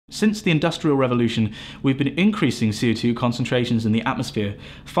Since the Industrial Revolution, we've been increasing CO2 concentrations in the atmosphere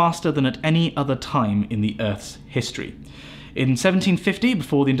faster than at any other time in the Earth's history. In 1750,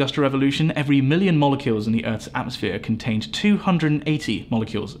 before the Industrial Revolution, every million molecules in the Earth's atmosphere contained 280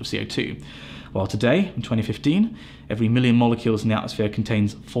 molecules of CO2, while today, in 2015, every million molecules in the atmosphere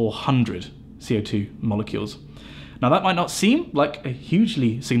contains 400 CO2 molecules. Now that might not seem like a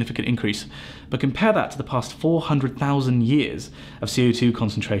hugely significant increase, but compare that to the past 400,000 years of CO2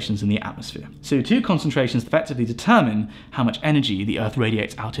 concentrations in the atmosphere. CO2 concentrations effectively determine how much energy the Earth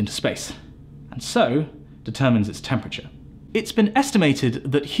radiates out into space, and so determines its temperature. It's been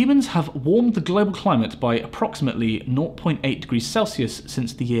estimated that humans have warmed the global climate by approximately 0.8 degrees Celsius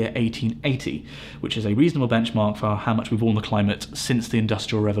since the year 1880, which is a reasonable benchmark for how much we've warmed the climate since the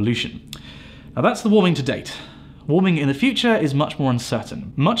Industrial Revolution. Now that's the warming to date. Warming in the future is much more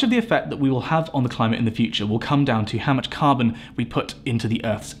uncertain. Much of the effect that we will have on the climate in the future will come down to how much carbon we put into the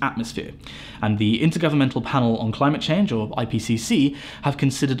Earth's atmosphere. And the Intergovernmental Panel on Climate Change, or IPCC, have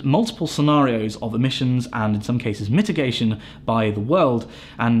considered multiple scenarios of emissions and, in some cases, mitigation by the world,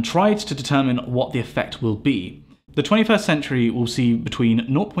 and tried to determine what the effect will be. The 21st century will see between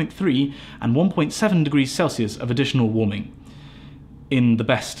 0.3 and 1.7 degrees Celsius of additional warming, in the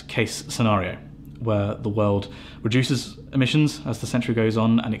best case scenario, where the world reduces emissions as the century goes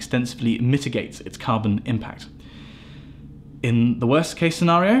on and extensively mitigates its carbon impact. In the worst case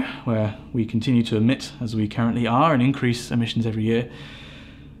scenario, where we continue to emit as we currently are and increase emissions every year,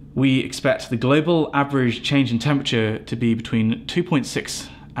 we expect the global average change in temperature to be between 2.6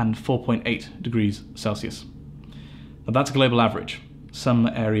 and 4.8 degrees Celsius. Now that's a global average. Some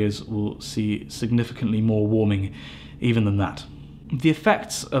areas will see significantly more warming even than that. The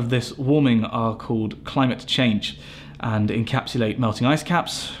effects of this warming are called climate change and encapsulate melting ice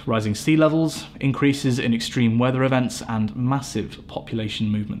caps, rising sea levels, increases in extreme weather events, and massive population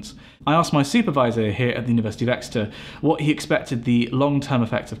movements. I asked my supervisor here at the University of Exeter what he expected the long-term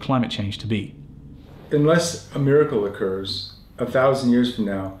effects of climate change to be. Unless a miracle occurs, 1,000 years from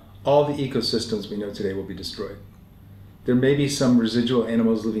now, all the ecosystems we know today will be destroyed. There may be some residual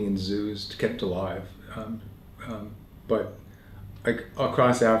animals living in zoos kept alive, but like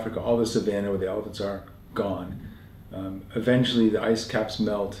across Africa, all the savanna where the elephants are, gone. Eventually the ice caps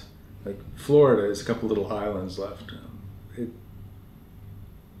melt. Like Florida is a couple little islands left.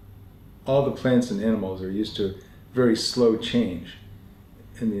 All the plants and animals are used to very slow change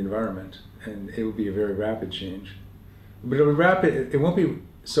in the environment, and it will be a very rapid change. But it'll be rapid. It won't be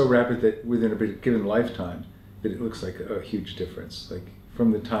so rapid that within a given lifetime that it looks like a huge difference. Like from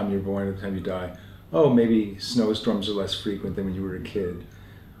the time you're born to the time you die, oh, maybe snowstorms are less frequent than when you were a kid.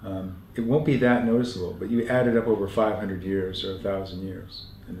 It won't be that noticeable, but you add it up over 500 years or 1,000 years,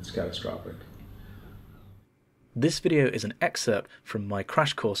 and it's catastrophic. This video is an excerpt from my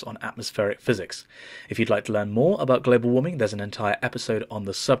crash course on atmospheric physics. If you'd like to learn more about global warming, there's an entire episode on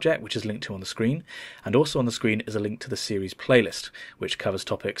the subject, which is linked to on the screen, and also on the screen is a link to the series playlist, which covers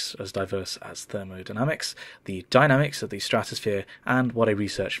topics as diverse as thermodynamics, the dynamics of the stratosphere, and what I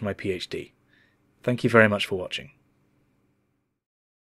researched for my PhD. Thank you very much for watching.